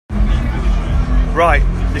Right,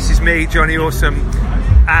 this is me, Johnny Awesome,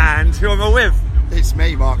 and who am I with? It's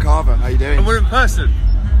me, Mark Carver. How you doing? And we're in person.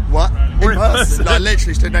 What? We're in person. Like,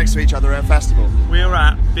 literally stood next to each other at a festival. We are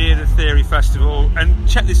at Beard and Theory Festival, and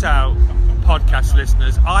check this out, podcast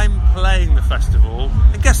listeners. I'm playing the festival,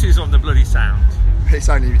 and guess who's on the bloody sound? It's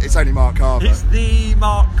only Mark Carver. It's the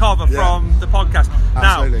Mark Carver from the podcast.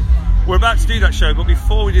 Absolutely. Now, we're about to do that show, but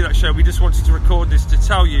before we do that show, we just wanted to record this to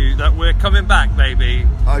tell you that we're coming back, baby.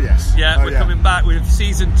 Oh, yes. Yeah, we're coming back with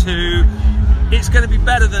season 2. It's going to be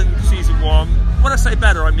better than season 1. When I say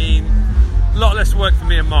better, I mean a lot less work for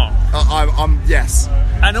me and Mark. Yes.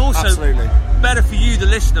 And also absolutely better for you, the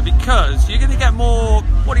listener, because you're going to get more.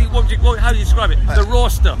 How do you describe it? The raw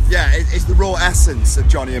stuff. Yeah, it's the raw essence of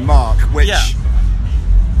Johnny and Mark, which. Yeah.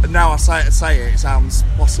 Now I say it sounds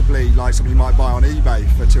possibly like something you might buy on eBay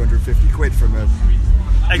for 250 quid from a...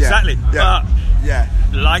 Exactly. But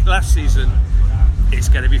like last season, it's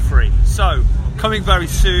going to be free. So, coming very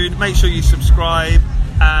soon, make sure you subscribe,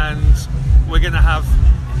 and we're going to have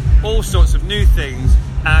all sorts of new things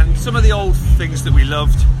and some of the old things that we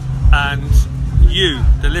loved, and you,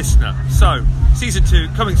 the listener. So, season 2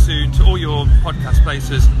 coming soon to all your podcast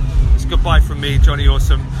places. It's goodbye from me, Johnny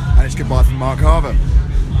Awesome. And it's goodbye from Mark Carver.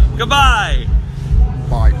 Goodbye!